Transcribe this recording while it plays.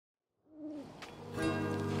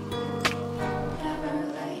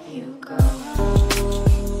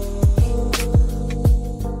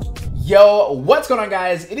Yo, what's going on,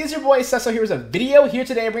 guys? It is your boy Seso here with a video here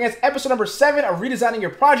today, bringing us episode number 7 of redesigning your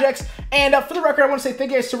projects. And for the record, I want to say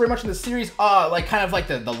thank you guys so very much for the series,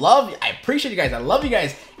 the love. I appreciate you guys. I love you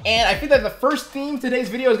guys. And I think that the first theme of today's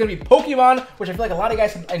video is going to be Pokemon, which I feel like a lot of you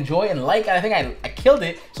guys enjoy and like, and I think I killed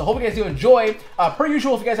it. So I hope you guys do enjoy. Per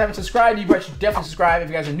usual, if you guys haven't subscribed, you guys should definitely subscribe. If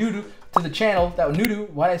you guys are new to the channel,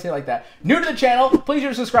 why did I say it like that? New to the channel, please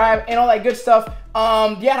do subscribe and all that good stuff. Yeah,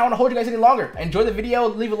 I don't want to hold you guys any longer. Enjoy the video,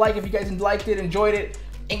 leave a like if you guys liked it, enjoyed it.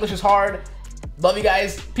 English is hard. Love you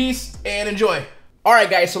guys. Peace and enjoy.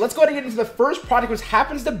 Alright guys, so let's go ahead and get into the first project, which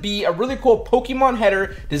happens to be a really cool Pokemon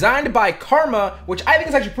header designed by Karma, which I think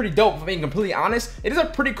is actually pretty dope, if I'm being completely honest. It is a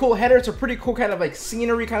pretty cool header. It's a pretty cool kind of like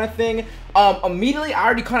scenery kind of thing. Immediately I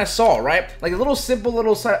already kind of saw, right? Like the little simple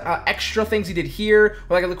little extra things he did here,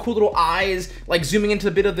 with like the cool little eyes, like zooming into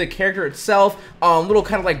a bit of the character itself, little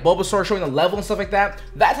kind of like Bulbasaur showing the level and stuff like that.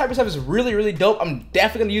 That type of stuff is really, really dope. I'm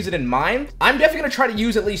definitely gonna use it in mine. I'm definitely gonna try to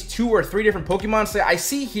use at least 2 or 3 different Pokemon. So I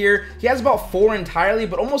see here, he has about 4 entirely,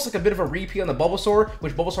 but almost like a bit of a repeat on the Bulbasaur,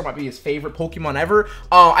 which Bulbasaur might be his favorite Pokemon ever.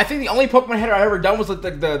 I think the only Pokemon header I've ever done was like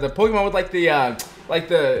the Pokemon with like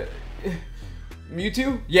the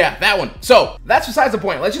Mewtwo? Yeah, that one. So, that's besides the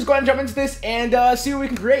point. Let's just go ahead and jump into this and see what we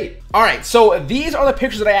can create. Alright, so these are the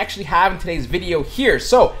pictures that I actually have in today's video here.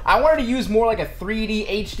 So, I wanted to use more like a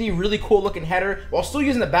 3D, HD, really cool looking header, while still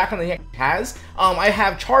using the background that he has. I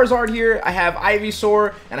have Charizard here, I have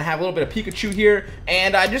Ivysaur, and I have a little bit of Pikachu here,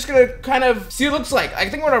 and I'm just gonna kind of see what it looks like. I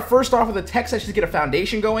think we're gonna first start off with the text actually to get a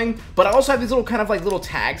foundation going, but I also have these little kind of like little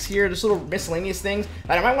tags here, just little miscellaneous things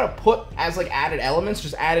that I might want to put as like added elements,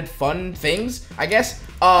 just added fun things, I guess.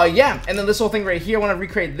 Yeah, and then this whole thing right here, I want to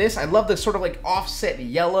recreate this. I love this sort of like offset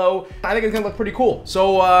yellow. I think it's gonna look pretty cool.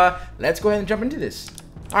 So let's go ahead and jump into this.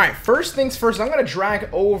 All right, first things first, I'm gonna drag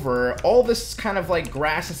over all this kind of like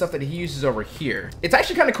grass and stuff that he uses over here. It's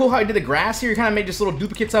actually kind of cool how he did the grass here. He kind of made just little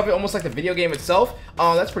duplicates of it, almost like the video game itself.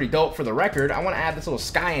 That's pretty dope for the record. I want to add this little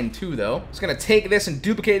sky in too, though. Just gonna take this and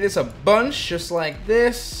duplicate this a bunch, just like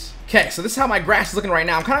this. Okay, so this is how my grass is looking right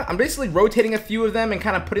now. I'm basically rotating a few of them and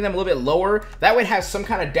kind of putting them a little bit lower. That way it has some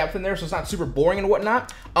kind of depth in there, so it's not super boring and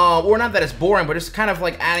whatnot. Or not that it's boring, but just kind of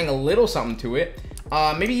like adding a little something to it.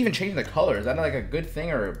 Maybe even changing the color. Is that like a good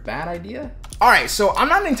thing or a bad idea? All right, so I'm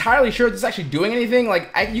not entirely sure if this is actually doing anything. Like,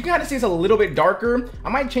 you can kind of see it's a little bit darker. I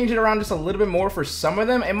might change it around just a little bit more for some of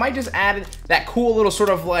them. It might just add that cool little sort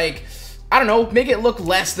of like, I don't know, make it look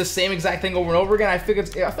less the same exact thing over and over again. I feel like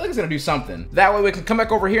it's gonna do something. That way we can come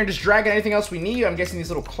back over here and just drag in anything else we need. I'm guessing these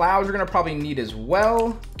little clouds we're gonna probably need as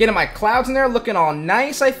well. Getting my clouds in there, looking all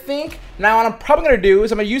nice, I think. Now what I'm probably gonna do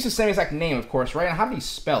is I'm gonna use the same exact name, of course, right? And how do you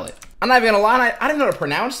spell it? I'm not even gonna lie, I didn't know how to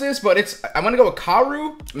pronounce this, but I'm gonna go with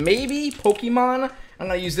Karu, maybe, Pokemon. I'm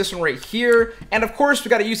gonna use this one right here. And of course, we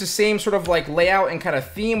gotta use the same sort of like layout and kind of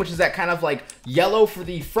theme, which is that kind of like yellow for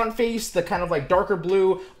the front face, the kind of like darker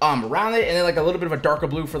blue around it, and then like a little bit of a darker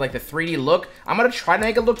blue for like the 3D look. I'm gonna try to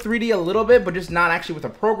make it look 3D a little bit, but just not actually with a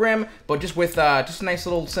program, but just with just a nice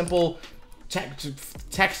little simple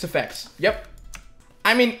text effects. Yep.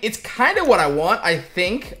 I mean, it's kind of what I want, I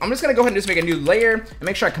think. I'm just gonna go ahead and just make a new layer and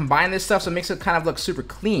make sure I combine this stuff so it makes it kind of look super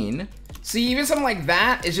clean. See, even something like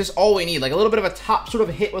that is just all we need. Like a little bit of a top sort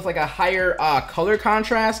of hit with like a higher color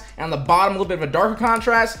contrast, and on the bottom a little bit of a darker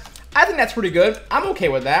contrast. I think that's pretty good. I'm okay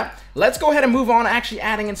with that. Let's go ahead and move on to actually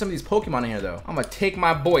adding in some of these Pokemon in here, though. I'm gonna take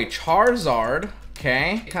my boy Charizard.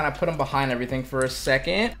 Okay, kind of put him behind everything for a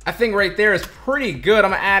second. I think right there is pretty good. I'm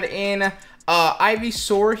gonna add in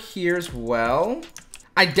Ivysaur here as well.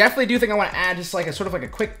 I definitely do think I want to add just like a sort of like a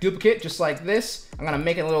quick duplicate, just like this. I'm going to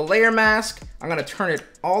make a little layer mask. I'm going to turn it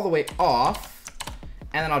all the way off,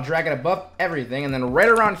 and then I'll drag it above everything. And then right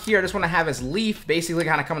around here, I just want to have his leaf basically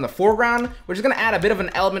kind of come in the foreground, which is going to add a bit of an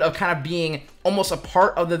element of kind of being almost a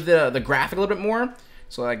part of the graphic a little bit more.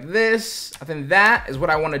 So like this, I think that is what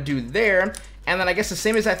I want to do there. And then I guess the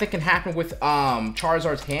same as I think can happen with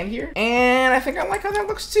Charizard's hand here. And I think I like how that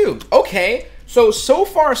looks too. Okay, so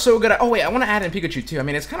far so good. Oh wait, I want to add in Pikachu too. I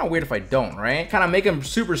mean, it's kind of weird if I don't, right? Kind of make him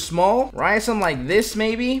super small, right? Something like this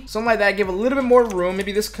maybe. Something like that, give a little bit more room.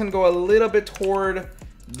 Maybe this can go a little bit toward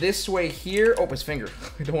this way here. Oh, his finger.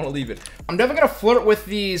 I don't want to leave it. I'm definitely gonna flirt with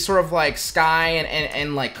these sort of like sky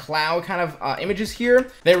and like cloud kind of images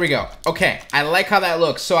here. There we go. Okay, I like how that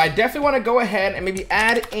looks. So I definitely want to go ahead and maybe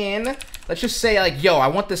add in, let's just say like, yo, I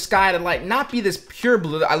want the sky to like not be this pure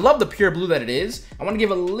blue. I love the pure blue that it is. I want to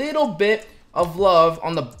give a little bit of love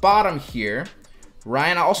on the bottom here, right?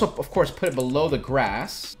 And I also, of course, put it below the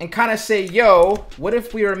grass and kind of say, yo, what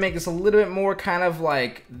if we were to make this a little bit more kind of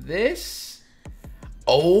like this?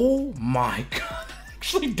 Oh my God, it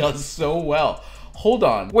actually does so well. hold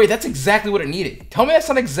on. Wait, that's exactly what it needed. Tell me that's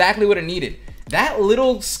not exactly what it needed. That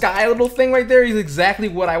little sky little thing right there is exactly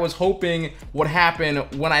what I was hoping would happen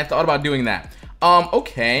when I thought about doing that.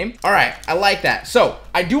 Okay. All right, I like that. So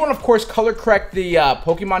I do want to, of course, color correct the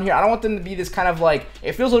Pokemon here. I don't want them to be this kind of like,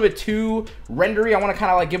 it feels a little bit too rendery. I want to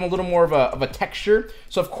kind of like give them a little more of a texture.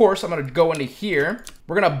 So of course, I'm going to go into here.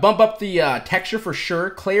 We're going to bump up the texture for sure.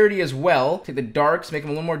 Clarity as well. Take the darks, make them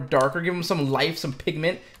a little more darker. Give them some life, some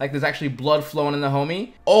pigment. Like there's actually blood flowing in the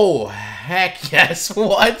homie. Oh, heck yes.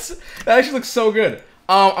 What? That actually looks so good.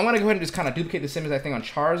 I'm going to go ahead and just kind of duplicate the same as I think on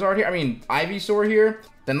Charizard here. I mean, Ivysaur here.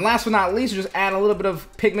 Then last but not least, just add a little bit of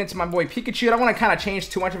pigment to my boy Pikachu. I don't want to kind of change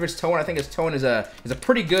too much of his tone. I think his tone is a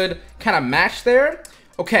pretty good kind of match there.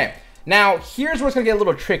 Okay, now here's where it's going to get a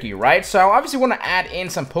little tricky, right? So I obviously want to add in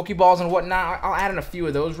some Pokeballs and whatnot. I'll add in a few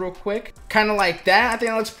of those real quick. Kind of like that. I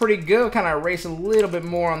think that looks pretty good. Kind of erase a little bit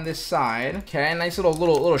more on this side. Okay, nice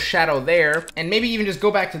little shadow there. And maybe even just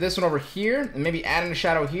go back to this one over here and maybe add in a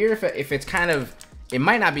shadow here if it's kind of... It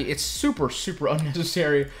might not be, it's super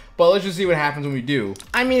unnecessary, but let's just see what happens when we do.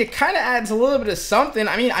 I mean, it kind of adds a little bit of something.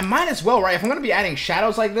 I mean, I might as well, right? If I'm gonna be adding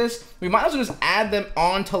shadows like this, we might as well just add them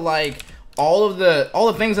onto like all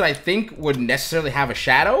the things that I think would necessarily have a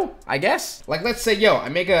shadow, I guess. Like let's say, yo, I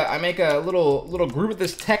make a little group with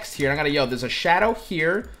this text here, and I gotta, yo, there's a shadow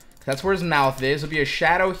here, that's where his mouth is. There'll be a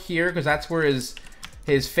shadow here, because that's where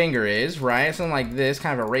his finger is, right? Something like this,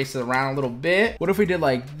 kind of erase it around a little bit. What if we did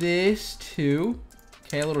like this too?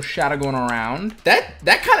 Okay, a little shadow going around. That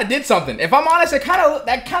kind of did something. If I'm honest, that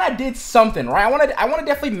kind of did something, right? I want to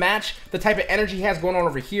definitely match the type of energy he has going on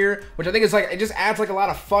over here, which I think is like, it just adds like a lot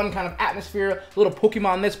of fun kind of atmosphere, a little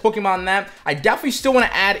Pokemon this, Pokemon that. I definitely still want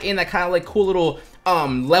to add in that kind of like cool little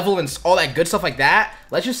level and all that good stuff like that.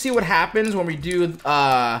 Let's just see what happens when we do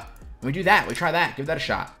that. We try that. Give that a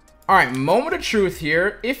shot. All right, moment of truth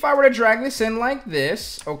here. If I were to drag this in like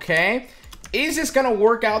this, okay, is this gonna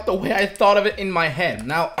work out the way I thought of it in my head?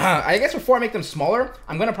 Now, I guess before I make them smaller,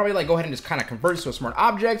 I'm gonna probably like go ahead and just kind of convert this to a smart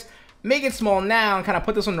object, make it small now, and kind of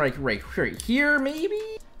put this one right here, maybe.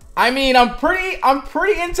 I mean, I'm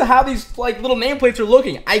pretty into how these like little nameplates are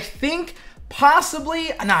looking. I think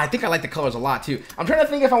possibly, I think I like the colors a lot too. I'm trying to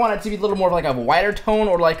think if I want it to be a little more of like a whiter tone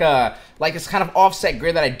or like this kind of offset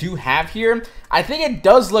grid that I do have here. I think it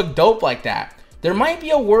does look dope like that. There might be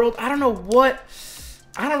a world, I don't know what.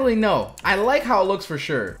 I don't really know. I like how it looks for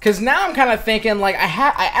sure. Cause now I'm kind of thinking like I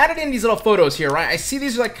added in these little photos here, right? I see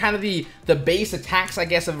these are like kind of the base attacks, I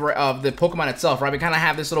guess, of the Pokemon itself, right? We kind of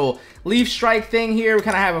have this little leaf strike thing here. We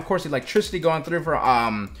kind of have, of course, the electricity going through for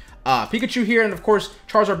Pikachu here, and of course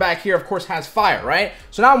Charizard back here, of course, has fire, right?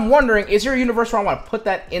 So now I'm wondering, is there a universe where I want to put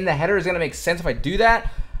that in the header? Is it gonna make sense if I do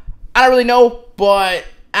that? I don't really know, but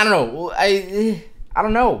I don't know. I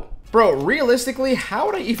don't know. Bro, realistically, how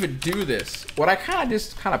would I even do this? Would I kind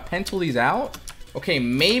of pencil these out? Okay,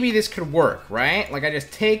 maybe this could work, right? Like I just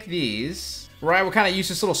take these, right? We'll kind of use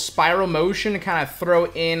this little spiral motion to kind of throw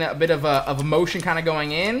in a bit of a motion kind of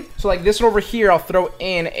going in. So like this one over here, I'll throw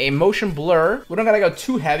in a motion blur. We don't gotta go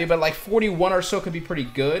too heavy, but like 41 or so could be pretty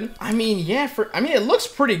good. I mean, yeah, it looks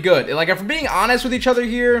pretty good. Like if we're being honest with each other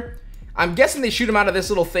here, I'm guessing they shoot him out of this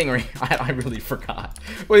little thing right here. I really forgot.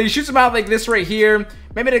 Well, he shoots him out like this right here.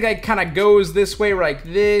 Maybe the guy kind of goes this way like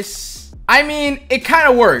this. I mean, it kind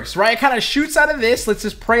of works, right? It kind of shoots out of this. Let's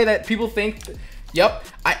just pray that people think, yep.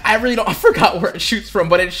 I really don't, I forgot where it shoots from,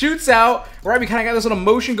 but it shoots out, right? We kind of got this little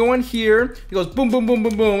motion going here. It goes boom, boom, boom,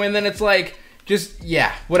 boom, boom. And then it's like, just,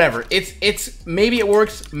 yeah, whatever. It's maybe it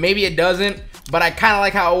works, maybe it doesn't, but I kind of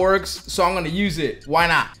like how it works, so I'm going to use it. Why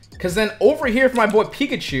not? Because then over here for my boy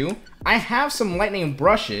Pikachu, I have some lightning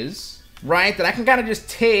brushes, right, that I can kind of just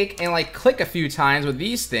take and like click a few times with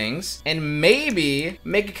these things and maybe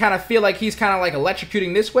make it kind of feel like he's kind of like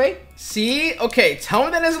electrocuting this way. See? Okay, tell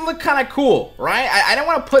me that doesn't look kind of cool, right? I don't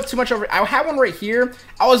want to put too much over. I have one right here.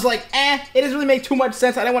 I was like, it doesn't really make too much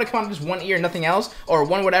sense. I didn't want to come out of just one ear, nothing else, or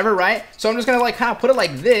one whatever, right? So I'm just going to like kind of put it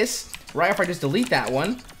like this, right? If I just delete that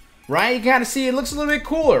one. Right, you kind of see it looks a little bit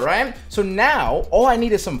cooler, right? So now all I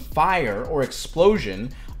need is some fire or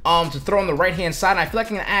explosion to throw on the right hand side, and I feel like I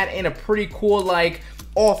can add in a pretty cool, like,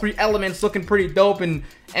 all three elements looking pretty dope and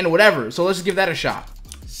whatever. So let's just give that a shot.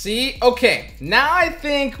 See? Okay, now I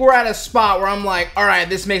think we're at a spot where I'm like, all right,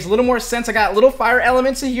 this makes a little more sense. I got little fire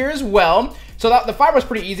elements in here as well. So the fire was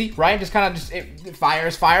pretty easy, right? Just kind of fire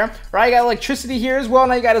is fire, right? You got electricity here as well.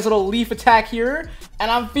 Now you got this little leaf attack here.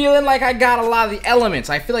 And I'm feeling like I got a lot of the elements.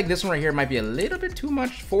 I feel like this one right here might be a little bit too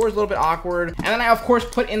much. 4 is a little bit awkward. And then I, of course,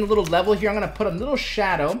 put in the little level here. I'm going to put a little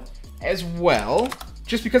shadow as well.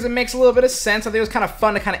 just because it makes a little bit of sense. I think it was kind of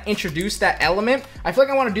fun to kind of introduce that element. I feel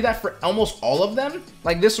like I want to do that for almost all of them,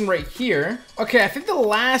 like this one right here. Okay, I think the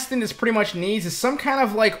last thing this pretty much needs is some kind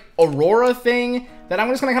of like aurora thing that I'm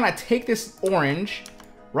just gonna kind of take this orange,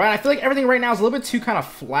 right? I feel like everything right now is a little bit too kind of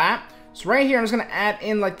flat. So right here, I'm just gonna add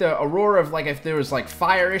in like the aurora of like if there was like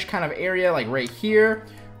fire-ish kind of area, like right here,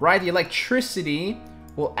 right? The electricity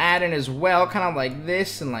will add in as well, kind of like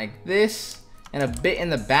this, and a bit in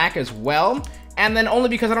the back as well. And then only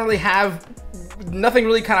because I don't really have, nothing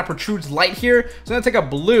really kind of protrudes light here, so I'm gonna take a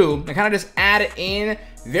blue and kind of just add it in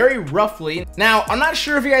very roughly. Now, I'm not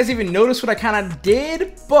sure if you guys even noticed what I kind of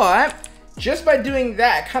did, but just by doing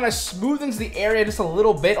that, kind of smoothens the area just a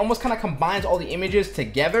little bit, almost kind of combines all the images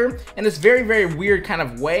together in this very, very weird kind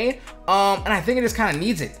of way. And I think it just kind of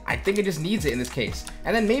needs it. I think it just needs it in this case.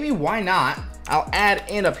 And then maybe, why not, I'll add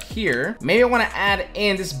in up here. Maybe I want to add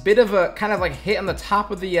in this bit of a kind of like hit on the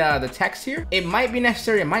top of the text here. It might be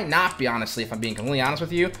necessary, it might not be, honestly, if I'm being completely honest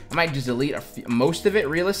with you. I might just delete most of it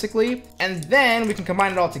realistically. And then we can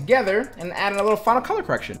combine it all together and add in a little final color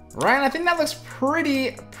correction. Right, and I think that looks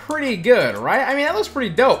pretty good, right? I mean, that looks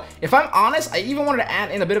pretty dope. If I'm honest, I even wanted to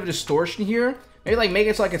add in a bit of a distortion here. Maybe like make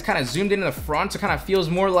it so like it's kind of zoomed in the front, so it kind of feels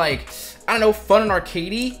more like, I don't know, fun and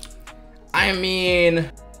arcadey. I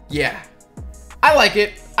mean, yeah. I like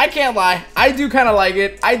it. I can't lie. I do kind of like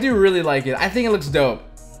it. I do really like it. I think it looks dope.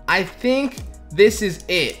 I think this is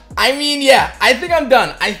it. I mean, yeah, I think I'm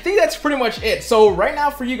done. I think that's pretty much it. So right now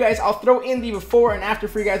for you guys, I'll throw in the before and after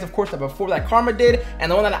for you guys. Of course, the before that Karma did,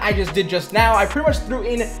 and the one that I just did just now. I pretty much threw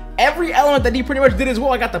in every element that he pretty much did as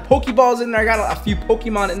well. I got the Pokeballs in there. I got a few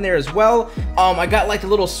Pokemon in there as well. I got like the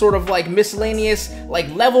little sort of like miscellaneous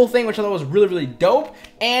like level thing, which I thought was really, really dope.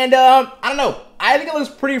 And I don't know. I think it looks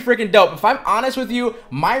pretty freaking dope. If I'm honest with you,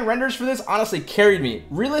 my renders for this honestly carried me.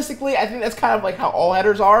 Realistically, I think that's kind of like how all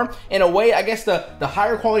headers are. In a way, I guess the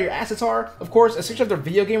higher quality your assets are, of course, especially if they're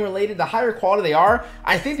video game related, the higher quality they are,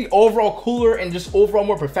 I think the overall cooler and just overall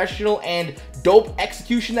more professional and dope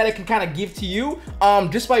execution that it can kind of give to you,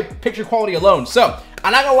 just by picture quality alone. So,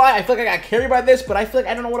 I'm not gonna lie, I feel like I got carried by this, but I feel like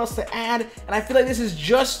I don't know what else to add, and I feel like this is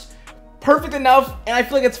just perfect enough, and I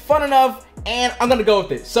feel like it's fun enough, and I'm gonna go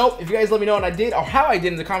with it. So if you guys let me know what I did or how I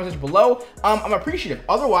did in the comment section below, I'm appreciative.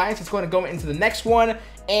 Otherwise, it's going to go into the next one.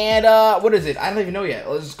 And what is it? I don't even know yet.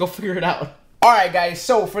 Let's just go figure it out. All right, guys.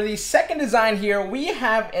 So for the second design here, we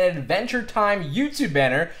have an Adventure Time YouTube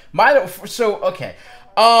banner. Okay.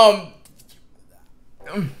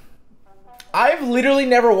 I've literally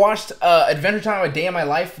never watched Adventure Time a day in my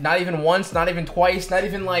life. Not even once, not even twice, not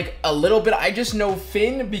even like a little bit. I just know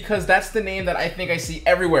Finn because that's the name that I think I see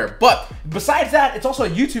everywhere. But besides that, it's also a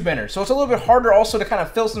YouTube banner. So it's a little bit harder also to kind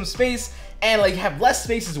of fill some space and like have less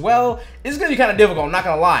space as well. It's gonna be kind of difficult, I'm not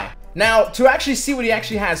gonna lie. Now, to actually see what he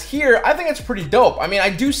actually has here, I think it's pretty dope. I mean, I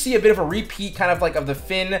do see a bit of a repeat kind of like of the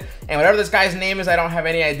Finn and whatever this guy's name is, I don't have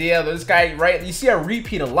any idea. This guy, right, you see a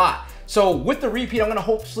repeat a lot. So with the repeat, I'm gonna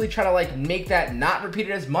hopefully try to like make that not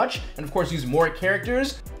repeated as much, and of course use more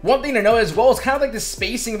characters. One thing to know as well is kind of like the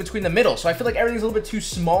spacing between the middle. So I feel like everything's a little bit too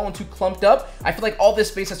small and too clumped up. I feel like all this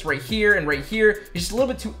space that's right here and right here is just a little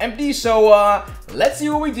bit too empty. So let's see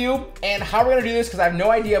what we do and how we're gonna do this, because I have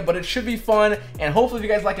no idea, but it should be fun. And hopefully if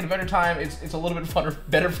you guys like Adventure Time, it's a little bit funner,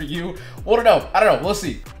 better for you. Well, I don't know, we'll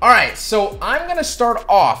see. All right, so I'm gonna start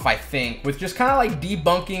off, I think, with just kind of like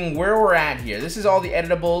debunking where we're at here. This is all the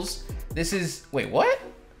editables. This is, wait, what?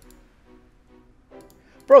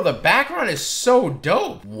 Bro, the background is so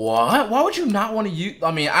dope. What? Why would you not want to use,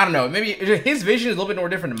 I mean, I don't know. Maybe his vision is a little bit more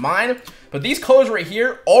different than mine, but these colors right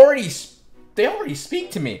here they already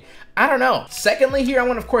speak to me. I don't know. Secondly here, I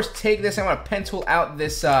want to, of course, take this. I want to pen tool out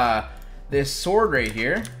this, this sword right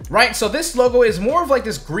here. Right, so this logo is more of like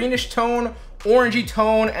this greenish tone, orangey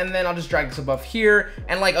tone, and then I'll just drag this above here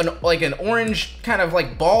and like an orange kind of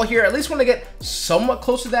like ball here. At least want to get somewhat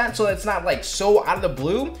close to that so that it's not like so out of the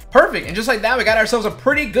blue. Perfect. And just like that, we got ourselves a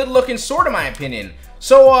pretty good looking sword in my opinion.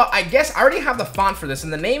 So I guess I already have the font for this,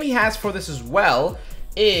 and the name he has for this as well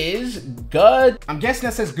is Good. I'm guessing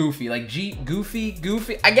that says Goofy, like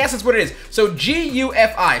Goofy. I guess that's what it is. So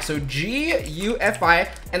G-U-F-I. So G-U-F-I.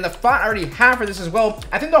 And the font I already have for this as well.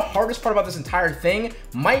 I think the hardest part about this entire thing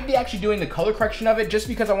might be actually doing the color correction of it, just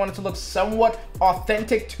because I want it to look somewhat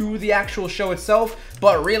authentic to the actual show itself.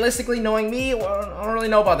 But realistically, knowing me, well, I don't really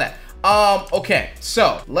know about that. Okay,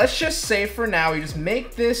 so let's just say for now, we just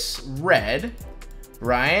make this red,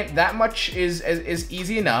 right? That much is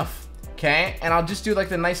easy enough. Okay, and I'll just do like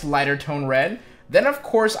the nice lighter tone red. Then of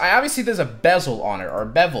course, obviously there's a bezel on it, or a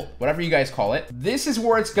bevel, whatever you guys call it. This is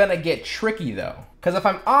where it's gonna get tricky though. Because if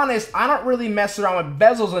I'm honest, I don't really mess around with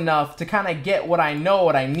bezels enough to kind of get what I know,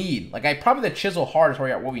 what I need. Like probably the chisel hard is where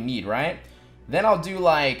we got what we need, right? Then I'll do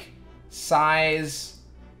like size,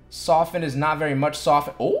 soften is not very much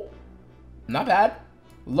soften. Oh, not bad.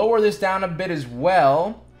 Lower this down a bit as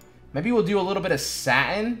well. Maybe we'll do a little bit of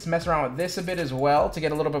satin to mess around with this a bit as well to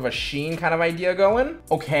get a little bit of a sheen kind of idea going.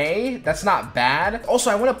 Okay, that's not bad. Also,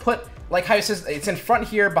 I want to put, like how it says, it's in front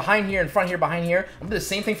here, behind here, in front here, behind here. I'm gonna do the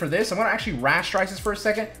same thing for this. I'm gonna actually rasterize this for a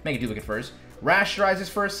second. Make it duplicate first. Rasterize this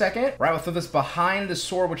for a second. Right, we'll throw this behind the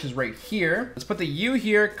sword, which is right here. Let's put the U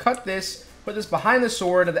here, cut this, put this behind the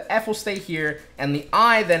sword, the F will stay here, and the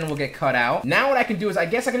I then will get cut out. Now what I can do is, I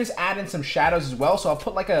guess I can just add in some shadows as well, so I'll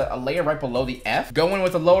put like a layer right below the F. Go in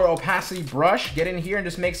with a lower opacity brush, get in here and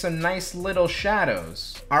just make some nice little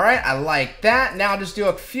shadows. All right, I like that. Now I'll just do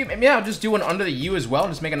a few, maybe I'll just do one under the U as well,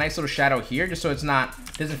 and just make a nice little shadow here, just so it's not,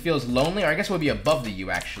 doesn't feel as lonely, or I guess it would be above the U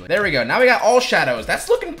actually. There we go, now we got all shadows. That's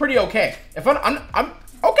looking pretty okay. If I'm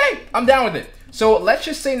okay, I'm down with it. So let's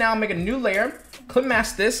just say now make a new layer, clip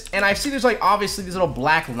mask this, and I see there's like obviously these little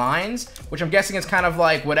black lines, which I'm guessing is kind of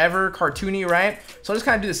like whatever, cartoony, right? So I'll just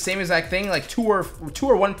kind of do the same exact thing, like 2 or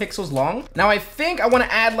 1 pixels long. Now I think I want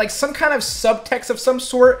to add like some kind of subtext of some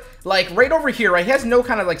sort, like right over here, right? He has no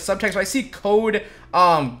kind of like subtext, but I see code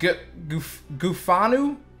Gufanu.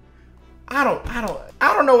 I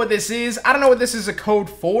don't know what this is. I don't know what this is a code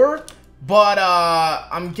for. But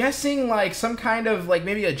I'm guessing like some kind of like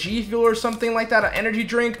maybe a G Fuel or something like that, an energy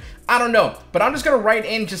drink. I don't know. But I'm just gonna write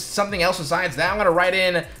in just something else besides that. I'm gonna write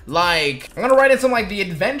in some like the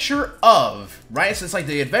adventure of, right? So it's like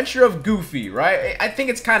the adventure of Goofy, right? I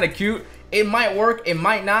think it's kind of cute. It might work, it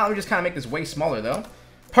might not. Let me just kind of make this way smaller though.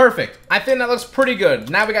 Perfect. I think that looks pretty good.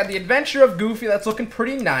 Now we got the adventure of Goofy. That's looking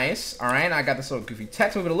pretty nice. All right, I got this little Goofy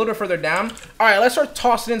text. Move it a little bit further down. All right, let's start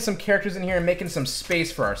tossing in some characters in here and making some space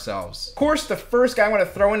for ourselves. Of course, the first guy I want to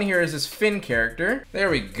throw in here is this Finn character. There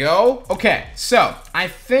we go. Okay, so I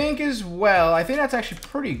think as well, I think that's actually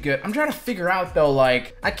pretty good. I'm trying to figure out though,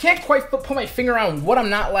 like, I can't quite put my finger on what I'm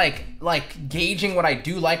not like gauging what I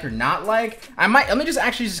do like or not like. Let me just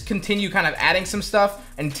actually just continue kind of adding some stuff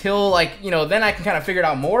until like, you know, then I can kind of figure it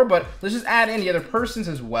out more, but let's just add in the other persons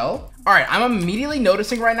as well. All right, I'm immediately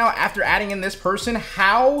noticing right now after adding in this person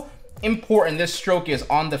how important this stroke is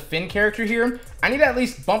on the Finn character here. I need to at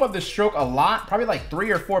least bump up the stroke a lot, probably like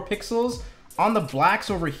 3 or 4 pixels on the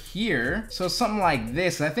blacks over here. So something like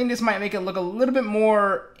this. And I think this might make it look a little bit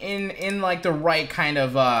more in like the right kind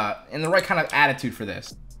of attitude for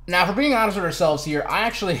this. Now, for being honest with ourselves here, I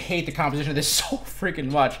actually hate the composition of this so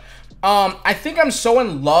freaking much. I think I'm so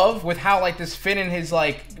in love with how like this Finn and his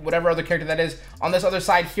like whatever other character that is on this other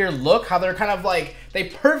side here look, how they're kind of like, they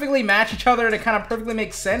perfectly match each other and it kind of perfectly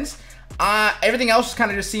makes sense. Everything else kind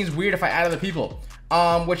of just seems weird if I add other people.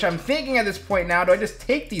 Which I'm thinking at this point now, do I just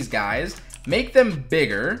take these guys, make them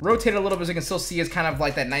bigger, rotate it a little bit so you can still see his kind of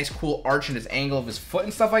like that nice cool arch and his angle of his foot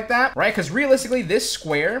and stuff like that, right? Because realistically, this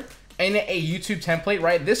square in a YouTube template,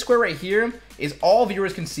 right? This square right here is all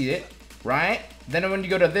viewers can see it, right? Then when you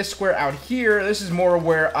go to this square out here, this is more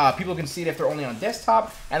where people can see it if they're only on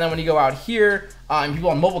desktop. And then when you go out here, and people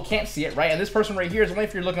on mobile can't see it, right? And this person right here is only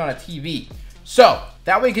if you're looking on a TV. So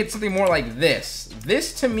that way you get something more like this.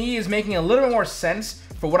 This to me is making a little bit more sense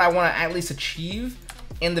for what I want to at least achieve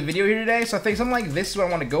in the video here today. So I think something like this is what I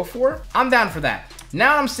want to go for. I'm down for that.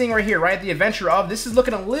 Now I'm seeing right here, right? The adventure of, this is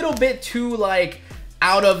looking a little bit too like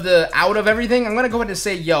out of everything. I'm gonna go ahead and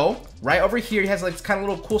say yo, right over here he has like this kind of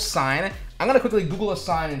little cool sign. I'm gonna quickly Google a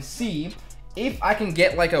sign and see if I can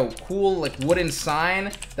get like a cool like wooden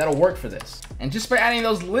sign that'll work for this. And just by adding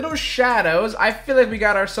those little shadows, I feel like we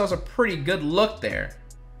got ourselves a pretty good look there.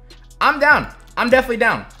 I'm down. I'm definitely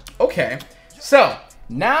down. Okay, so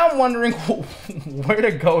now I'm wondering where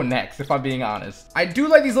to go next, if I'm being honest. I do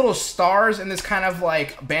like these little stars in this kind of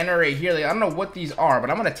like banner right here. Like, I don't know what these are, but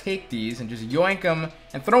I'm gonna take these and just yoink them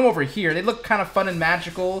and throw them over here. They look kind of fun and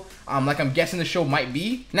magical, like I'm guessing the show might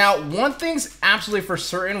be. Now, one thing's absolutely for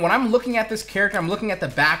certain. When I'm looking at this character, I'm looking at the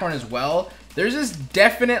background as well. There's this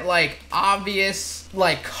definite, like, obvious,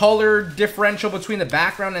 like, color differential between the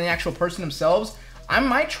background and the actual person themselves. I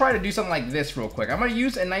might try to do something like this real quick. I'm gonna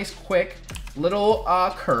use a nice quick little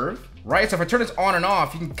curve, right? So if I turn this on and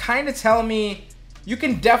off, you can kind of tell me, you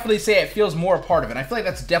can definitely say it feels more a part of it. I feel like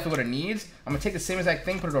that's definitely what it needs. I'm gonna take the same exact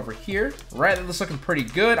thing, put it over here, right? That's looking pretty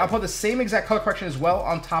good. I'll put the same exact color correction as well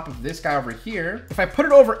on top of this guy over here. If I put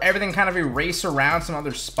it over everything, kind of erase around some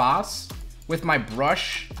other spots with my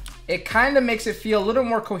brush, it kind of makes it feel a little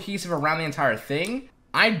more cohesive around the entire thing.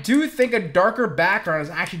 I do think a darker background is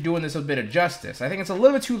actually doing this a bit of justice. I think it's a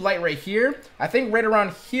little bit too light right here. I think right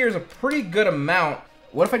around here is a pretty good amount.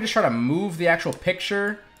 What if I just try to move the actual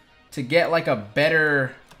picture to get like a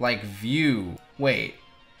better like view? Wait.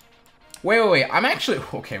 I'm actually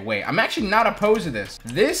not opposed to this.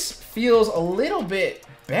 This feels a little bit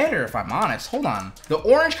better, if I'm honest. Hold on. The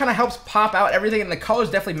orange kind of helps pop out everything, and the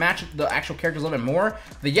colors definitely match the actual characters a little bit more.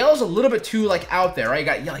 The yellow's a little bit too like out there, right? You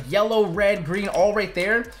got like yellow, red, green, all right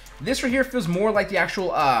there. This right here feels more like the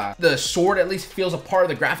actual, the sword at least feels a part of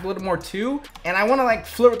the graphic a little more too. And I want to like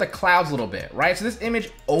flirt with the clouds a little bit, right? So this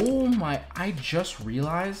image, oh my, I just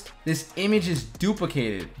realized this image is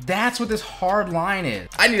duplicated. That's what this hard line is.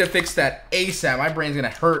 I need to fix that ASAP. My brain's gonna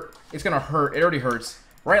hurt. It's gonna hurt. It already hurts.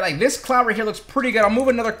 Right, like this cloud right here looks pretty good. I'll move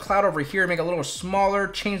another cloud over here, make it a little smaller,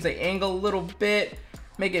 change the angle a little bit,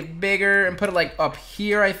 make it bigger, and put it like up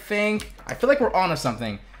here, I think. I feel like we're onto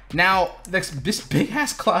something. Now, this big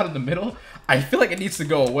ass cloud in the middle, I feel like it needs to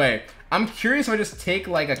go away. I'm curious if I just take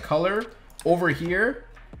like a color over here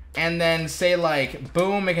and then say like,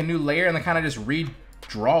 boom, make a new layer and then kind of just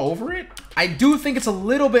redraw over it. I do think it's a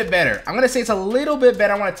little bit better. I'm gonna say it's a little bit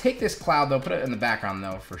better. I wanna take this cloud though, put it in the background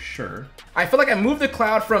though, for sure. I feel like I moved the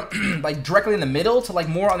cloud from like directly in the middle to like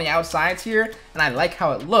more on the outsides here, and I like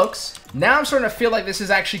how it looks. Now I'm starting to feel like this is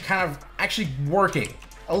actually kind of working.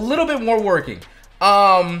 A little bit more working.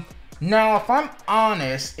 Now if I'm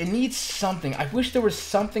honest, it needs something. I wish there was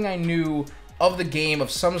something I knew of the game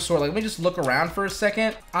of some sort. Like, let me just look around for a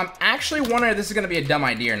second. I'm actually wondering if this is gonna be a dumb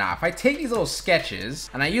idea or not. If I take these little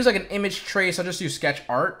sketches and I use like an image trace, I'll just use sketch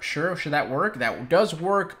art. Sure, should that work? That does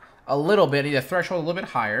work a little bit. I need a threshold a little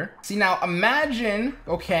bit higher. See, now imagine,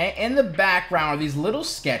 okay, in the background of these little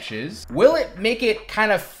sketches, will it make it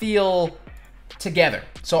kind of feel together?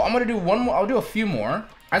 So I'm gonna do one more, I'll do a few more.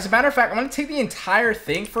 As a matter of fact, I'm gonna take the entire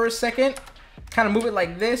thing for a second, kind of move it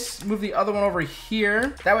like this, move the other one over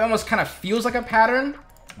here. That way it almost kind of feels like a pattern.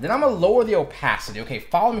 Then I'm gonna lower the opacity. Okay,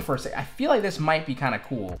 follow me for a second. I feel like this might be kind of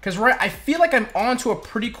cool. Because right, I feel like I'm onto a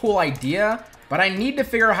pretty cool idea, but I need to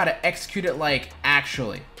figure out how to execute it like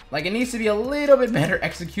actually. Like it needs to be a little bit better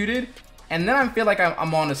executed. And then I feel like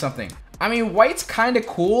I'm onto something. I mean, white's kind of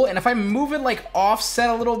cool. And if I move it like offset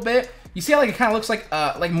a little bit, you see how like it kind of looks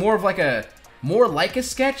like more of like a, more like a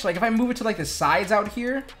sketch. Like if I move it to like the sides out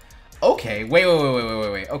here. Okay, wait.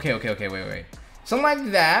 Okay, something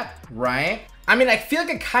like that, right? I mean, I feel like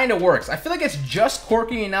it kind of works. I feel like it's just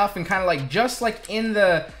quirky enough and kind of like just like in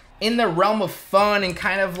the realm of fun and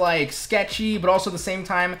kind of like sketchy, but also at the same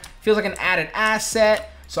time feels like an added asset.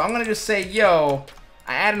 So I'm gonna just say, yo,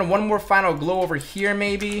 I added one more final glow over here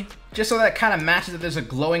maybe, just so that it kind of matches that there's a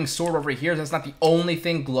glowing sword over here. That's not the only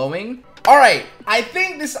thing glowing. All right, I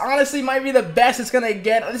think this honestly might be the best it's gonna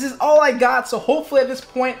get. This is all I got, so hopefully at this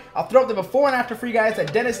point, I'll throw up the before and after for you guys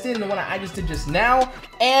that Dennis did and the one I just did just now.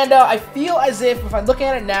 And I feel as if I look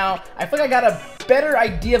at it now, I feel like I got a better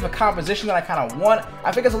idea of a composition that I kind of want.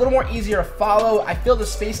 I think it's a little more easier to follow. I feel the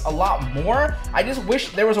space a lot more. I just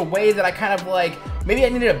wish there was a way that I kind of like, maybe I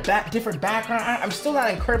needed a different background. I'm still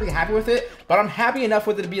not incredibly happy with it, but I'm happy enough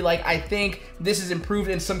with it to be like, I think this is improved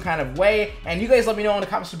in some kind of way. And you guys let me know in the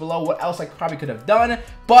comments below what else I probably could have done.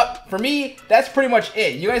 But for me, that's pretty much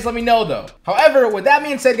it. You guys let me know though. However, with that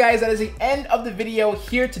being said, guys, that is the end of the video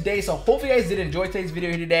here today. So hopefully you guys did enjoy today's video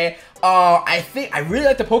here today. I think I really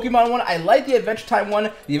like the Pokemon one. I like the Adventure Time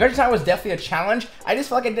one. The Adventure Time was definitely a challenge. I just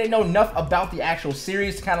felt like I didn't know enough about the actual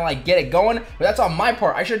series to kind of like get it going. But that's on my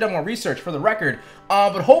part. I should have done more research for the record.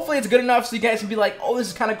 But hopefully it's good enough so you guys can be like, oh, this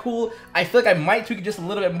is kind of cool. I feel like I might tweak it just a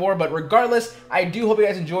little bit more, but regardless, I do hope you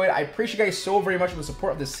guys enjoyed. I appreciate you guys so very much for the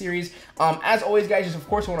support of this series. As always, guys, just of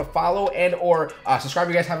course want to follow and or subscribe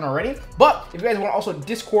if you guys haven't already. But if you guys want to also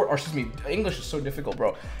Discord, or excuse me, English is so difficult,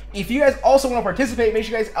 bro. If you guys also want to participate, make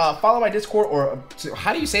sure you guys follow my Discord, or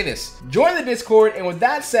how do you say this? Join the Discord. And with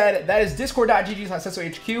that said, that is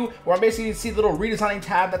discord.gg/SesoHQ, where I basically see the little redesigning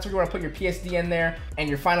tab. That's where you want to put your PSD in there and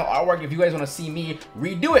your final artwork if you guys want to see me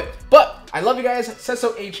redo it. But I love you guys.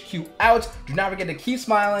 SesoHQ out. Do not forget to keep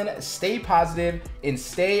smiling, stay positive, and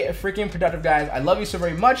stay freaking productive, guys. I love you so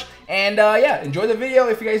very much. And yeah, enjoy the video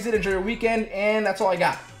if you guys did. Enjoy your weekend. And that's all I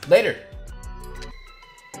got. Later.